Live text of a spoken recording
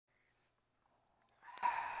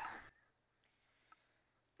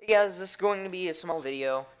Hey guys, this is going to be a small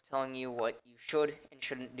video telling you what you should and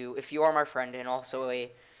shouldn't do if you are my friend, and also a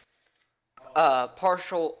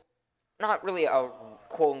partial, not really a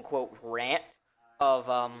quote-unquote rant of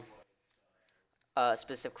a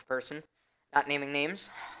specific person, not naming names.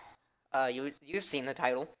 You've seen the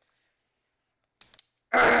title.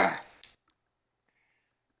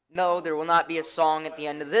 No, there will not be a song at the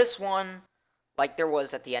end of this one like there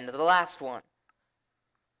was at the end of the last one.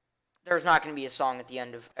 There's not going to be a song at the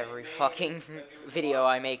end of every fucking video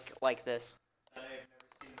I make like this.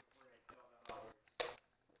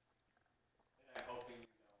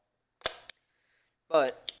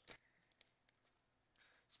 But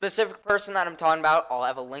specific person that I'm talking about, I'll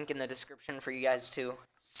have a link in the description for you guys to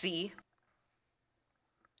see.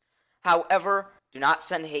 However, do not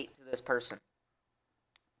send hate to this person.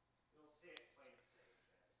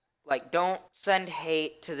 Like, don't send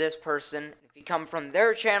hate to this person. If you come from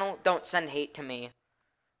their channel, don't send hate to me.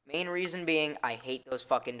 Main reason being, I hate those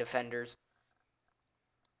fucking defenders.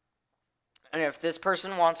 And if this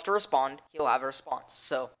person wants to respond, he'll have a response.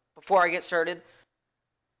 So, before I get started,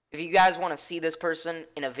 if you guys want to see this person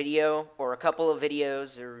in a video, or a couple of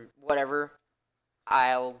videos, or whatever,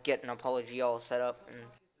 I'll get an apology all set up and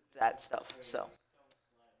that stuff. So,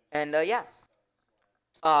 and, yeah.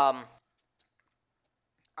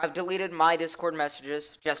 I've deleted my Discord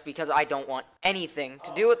messages just because I don't want anything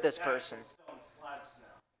to do with this person.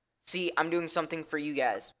 See, I'm doing something for you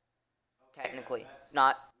guys, technically,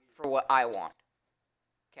 not for what I want.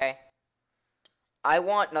 Okay? I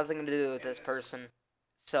want nothing to do with this person,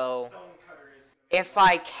 so if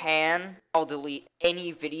I can, I'll delete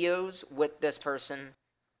any videos with this person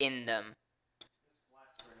in them.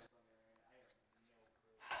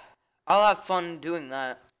 I'll have fun doing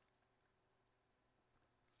that.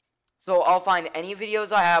 So I'll find any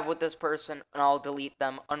videos I have with this person, and I'll delete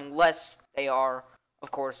them, unless they are, of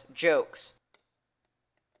course, jokes.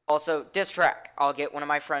 Also, diss track. I'll get one of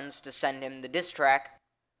my friends to send him the diss track,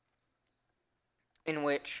 in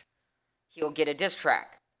which he'll get a diss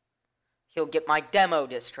track. He'll get my demo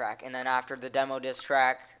diss track, and then after the demo diss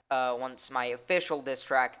track, once my official diss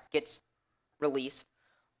track gets released,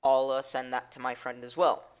 I'll send that to my friend as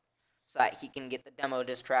well, so that he can get the demo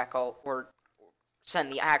diss track, or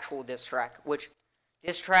send the actual diss track, which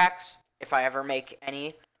diss tracks, if I ever make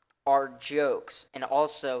any, are jokes, and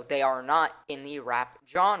also they are not in the rap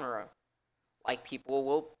genre, like people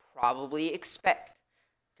will probably expect,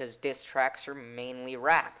 because diss tracks are mainly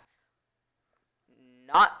rap.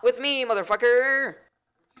 Not with me, motherfucker!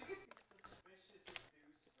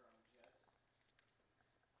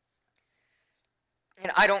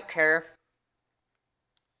 And I don't care.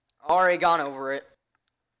 Already gone over it.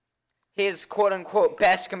 His quote-unquote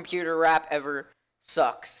best computer rap ever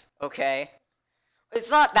sucks, okay?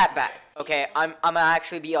 It's not that bad, okay? I'm gonna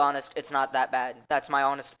actually be honest, it's not that bad. That's my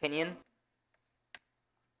honest opinion.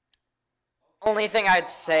 Only thing I'd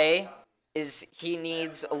say is he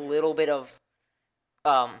needs a little bit of,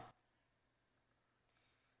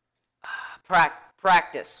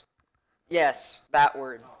 practice. Yes, that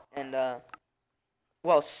word. And,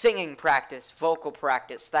 well, singing practice, vocal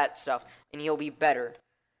practice, that stuff, and he'll be better.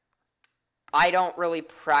 I don't really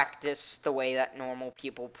practice the way that normal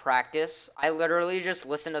people practice. I literally just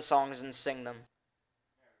listen to songs and sing them.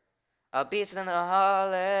 A beast in the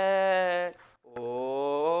harlot.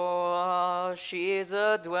 Oh, she's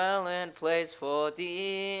a dwelling place for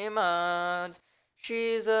demons.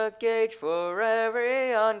 She's a cage for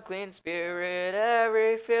every unclean spirit.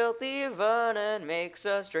 Every filthy vermin makes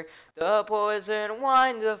us drink the poison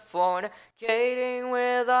wine of fornicating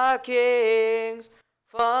with our kings.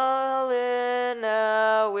 Fallen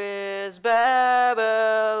now is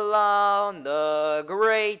Babylon the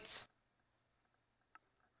Great.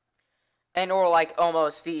 And or like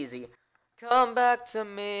almost easy. Come back to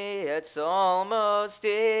me, it's almost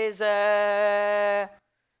easy.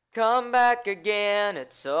 Come back again,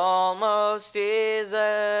 it's almost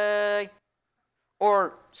easy.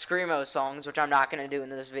 Or Screamo songs, which I'm not going to do in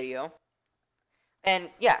this video. And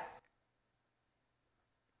yeah.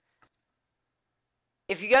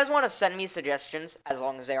 If you guys want to send me suggestions, as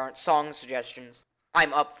long as they aren't song suggestions,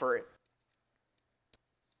 I'm up for it.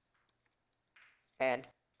 And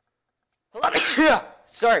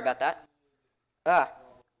sorry about that.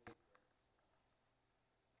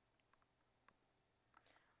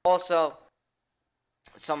 Also,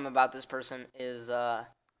 something about this person is,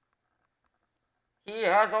 he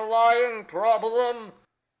has a lying problem.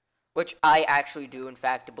 Which I actually do, in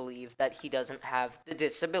fact, believe that he doesn't have the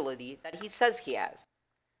disability that he says he has.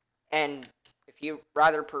 And if If you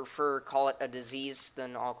rather prefer call it a disease,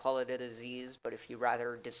 then I'll call it a disease. But if you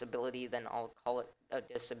rather disability, then I'll call it a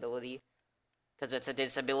disability. Because it's a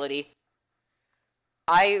disability.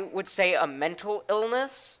 I would say a mental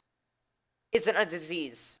illness isn't a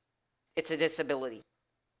disease. It's a disability.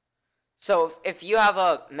 So if you have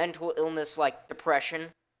a mental illness like depression,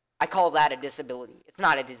 I call that a disability. It's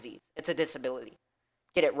not a disease. It's a disability.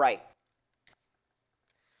 Get it right.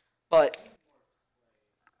 But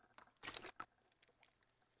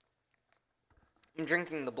I'm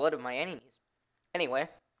drinking the blood of my enemies. Anyway.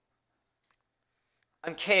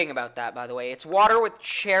 I'm kidding about that, by the way. It's water with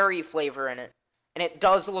cherry flavor in it. And it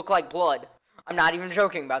does look like blood. I'm not even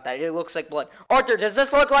joking about that. It looks like blood. Arthur, does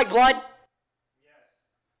this look like blood? Yes.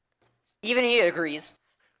 Even he agrees.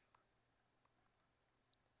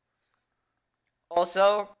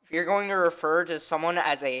 Also, if you're going to refer to someone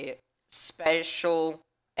as a special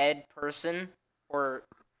ed person, or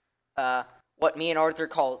what me and Arthur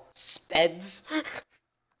call speds,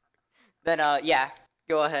 then yeah,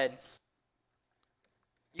 go ahead.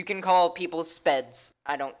 You can call people speds.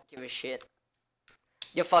 I don't give a shit.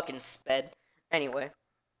 You fucking sped. Anyway.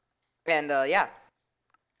 And, yeah.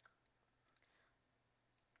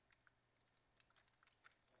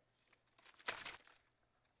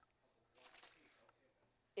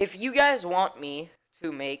 If you guys want me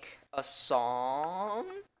to make a song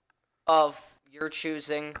of your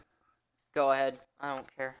choosing, go ahead. I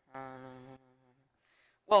don't care.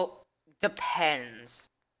 Well, depends.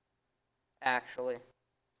 Actually.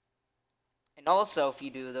 And also, if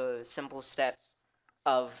you do the simple steps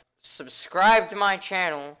of subscribe to my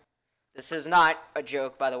channel, this is not a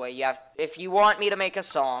joke, by the way. If you want me to make a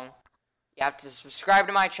song, you have to subscribe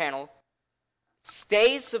to my channel,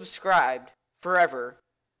 stay subscribed forever,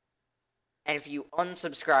 and if you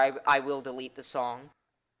unsubscribe, I will delete the song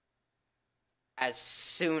as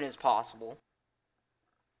soon as possible.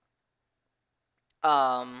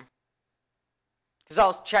 Because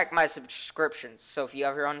I'll check my subscriptions. So if you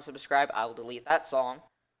ever unsubscribe, I will delete that song.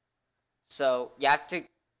 So you have to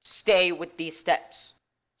stay with these steps.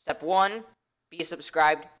 Step 1, be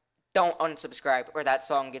subscribed. Don't unsubscribe, or that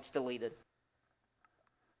song gets deleted.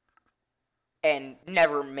 And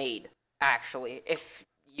never made, actually, if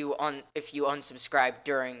you unsubscribe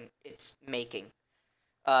during its making.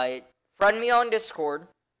 Friend me on Discord,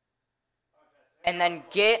 and then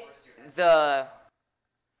get the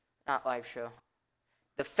not live show.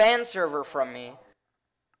 The fan server from me,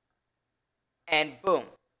 and boom,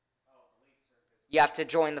 you have to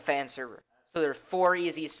join the fan server. So there's 4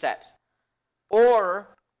 easy steps. Or,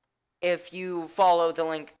 if you follow the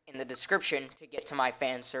link in the description to get to my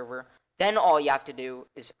fan server, then all you have to do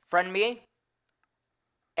is friend me,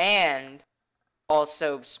 and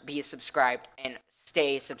also be subscribed, and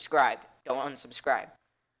stay subscribed. Don't unsubscribe.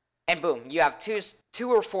 And boom, you have 2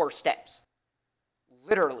 or 4 steps.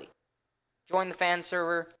 Literally. Join the fan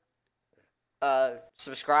server,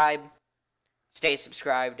 subscribe, stay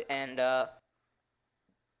subscribed, and,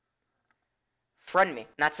 friend me. And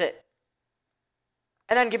that's it.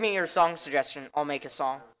 And then give me your song suggestion. I'll make a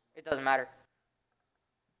song. It doesn't matter.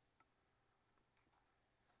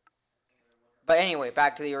 But anyway,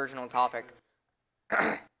 back to the original topic.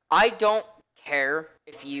 I don't care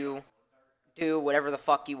if you do whatever the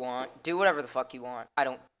fuck you want. Do whatever the fuck you want. I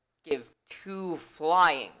don't give 2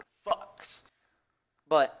 flying fucks.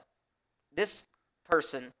 But this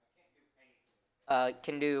person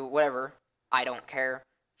can do whatever. I don't care.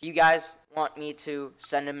 If you guys want me to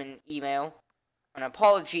send him an email, an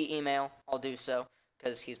apology email, I'll do so,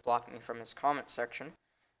 because he's blocked me from his comment section.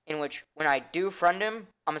 In which, when I do friend him,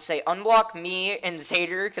 I'm going to say unblock me and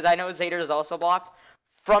Zader, because I know Zader is also blocked,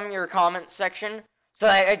 from your comment section, so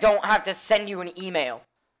that I don't have to send you an email.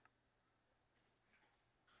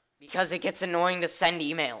 Because it gets annoying to send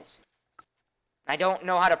emails. I don't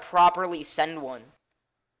know how to properly send one.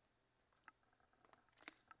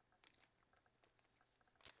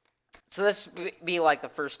 So this be like the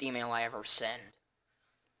first email I ever send.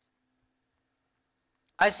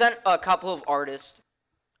 I sent a couple of artists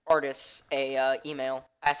a email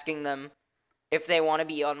asking them if they want to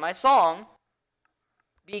be on my song,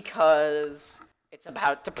 because it's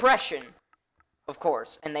about depression, of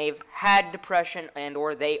course, and they've had depression and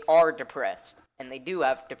or they are depressed, and they do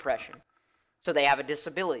have depression, so they have a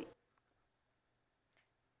disability,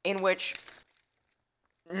 in which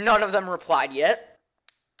none of them replied yet.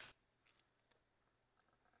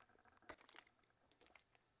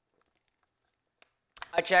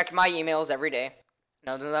 I check my emails every day.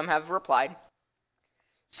 None of them have replied.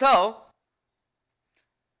 So,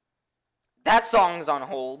 that song's on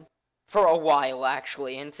hold for a while,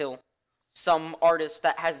 actually, until some artist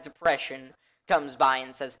that has depression comes by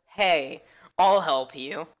and says, "Hey, I'll help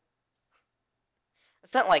you." I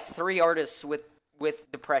sent like 3 artists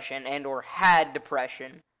with depression and or had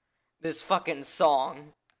depression this fucking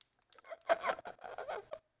song.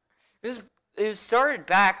 It started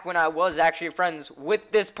back when I was actually friends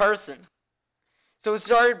with this person. So it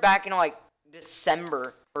started back in like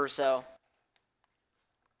December or so.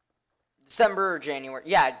 December or January.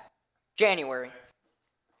 Yeah, January.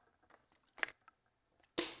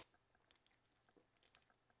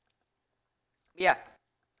 Yeah.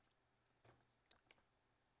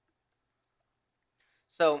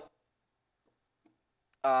 So,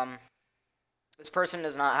 this person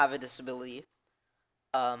does not have a disability.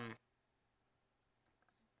 I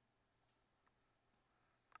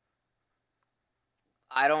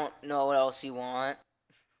don't know what else you want.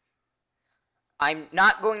 I'm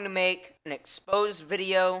not going to make an exposed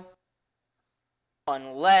video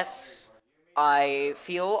unless I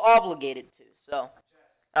feel obligated to. So,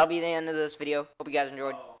 that'll be the end of this video. Hope you guys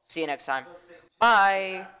enjoyed. See you next time.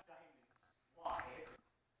 Bye.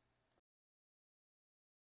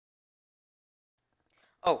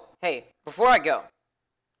 Oh, hey, before I go,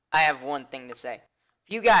 I have one thing to say.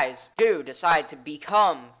 If you guys do decide to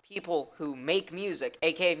become people who make music,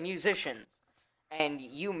 aka musicians, and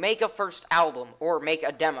you make a first album or make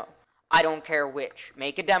a demo, I don't care which,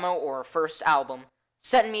 make a demo or a first album,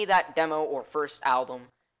 send me that demo or first album,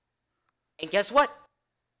 and guess what?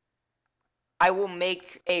 I will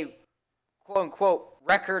make a quote-unquote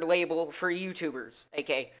record label for YouTubers,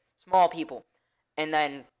 aka small people, and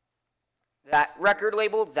then that record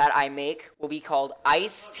label that I make will be called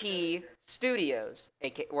Ice-T Studios,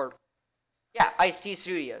 Ice-T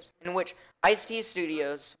Studios, in which Ice-T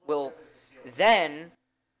Studios will then,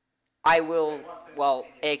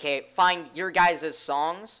 aka find your guys'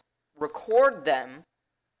 songs, record them,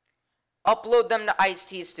 upload them to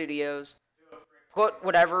Ice-T Studios, put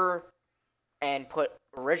whatever, and put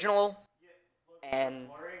original, and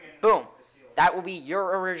boom, that will be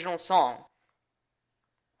your original song.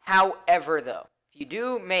 However, though, if you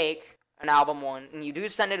do make an album one, and you do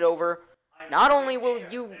send it over, not only will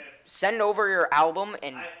you send over your album,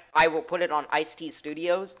 and I will put it on Ice-T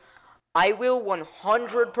Studios, I will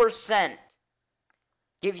 100%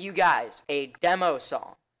 give you guys a demo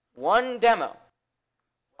song. One demo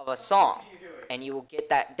of a song, and you will get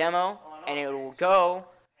that demo, and it will go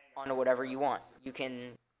onto whatever you want. You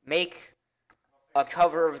can make a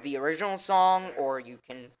cover of the original song, or you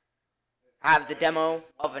can have the demo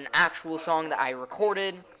of an actual song that I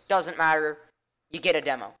recorded. Doesn't matter. You get a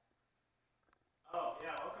demo.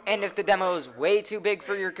 And if the demo is way too big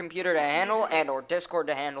for your computer to handle and or Discord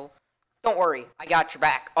to handle, don't worry. I got your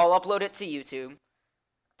back. I'll upload it to YouTube.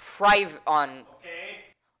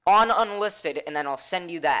 On unlisted, and then I'll send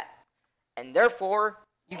you that. And therefore,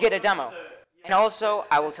 you get a demo. And also,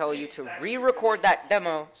 I will tell you to re-record that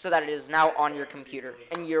demo so that it is now on your computer.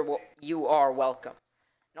 And you are welcome.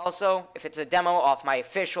 And also, if it's a demo off my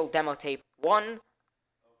official demo tape 1,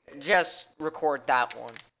 just record that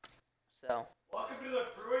one. So. Welcome to the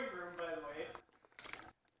brewing room, by the way.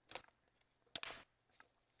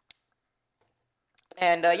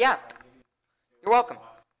 And, yeah. You're welcome.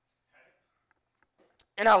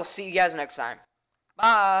 And I'll see you guys next time.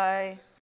 Bye.